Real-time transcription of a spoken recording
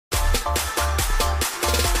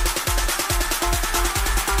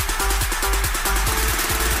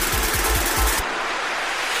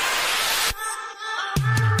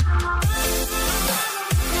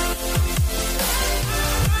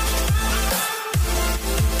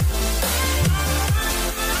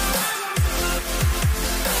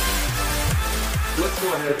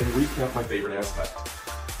go ahead and recap my favorite aspect.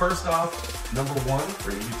 First off, number one,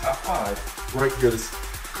 we're going to do top 5. Right here, this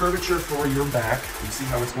curvature for your back. You see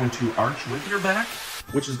how it's going to arch with your back,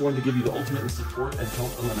 which is going to give you the ultimate in support and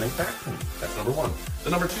help eliminate back pain. That's number 1. The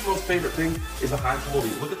number 2 most favorite thing is the high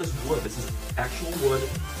quality. Look at this wood. This is actual wood.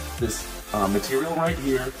 This material right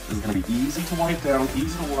here is going to be easy to wipe down,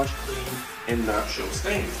 easy to wash clean, and not show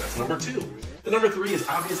stains. That's number 2. The number 3 is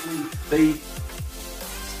obviously they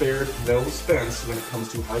spared no expense when it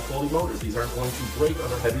comes to high quality motors. These aren't going to break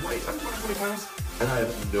under heavy weight. I'm 220 pounds, and I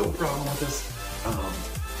have no problem with this.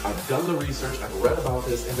 I've done the research, I've read about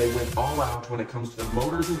this, and they went all out when it comes to the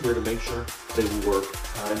motors and gear to make sure they will work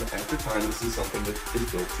time after time. This is something that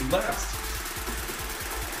is built to last.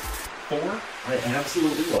 4, I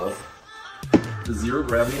absolutely love the zero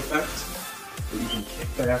gravity effect. That you can kick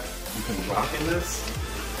back, you can rock in this,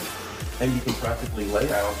 and you can practically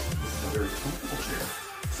lay out. This is a very comfortable chair.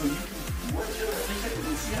 So you can legitimately take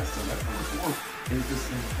a siesta. That's number 4. Is this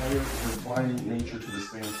entire reclining nature to this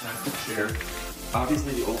fantastic chair.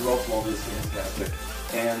 Obviously, the overall quality is fantastic.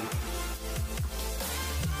 And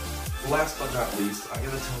last but not least, I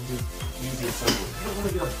gotta tell you, use the assembly. You don't want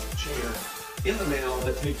to get a chair in the mail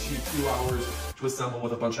that takes you 2 hours to assemble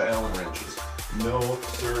with a bunch of Allen wrenches. No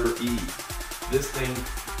sir-ee. This thing,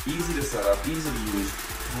 easy to set up, easy to use,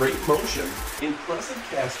 great motion, impressive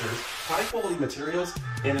casters, high quality materials,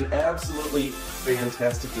 and an absolutely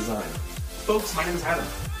fantastic design. Folks, my name is Adam.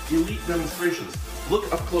 Elite Demonstrations.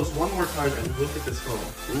 Look up close one more time and look at this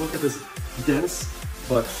foam. Look at this dense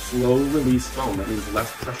but slow release foam. That means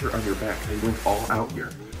less pressure on your back. They went all out here.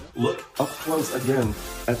 Look up close again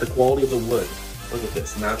at the quality of the wood. Look at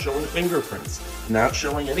this. Not showing fingerprints. Not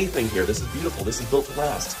showing anything here. This is beautiful. This is built to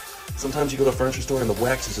last. Sometimes you go to a furniture store and the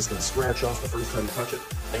wax is just going to scratch off the first time you touch it.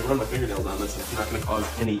 I can run my fingernails on this and it's not going to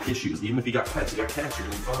cause any issues. Even if you got pets, you got cats, you're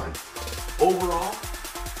going to be fine. Overall,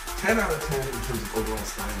 10 out of 10 in terms of overall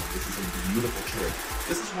styling. This is a beautiful chair.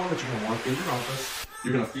 This is one that you're going to want in your office.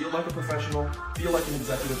 You're going to feel like a professional, feel like an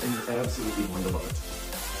executive, and you're absolutely going to love it.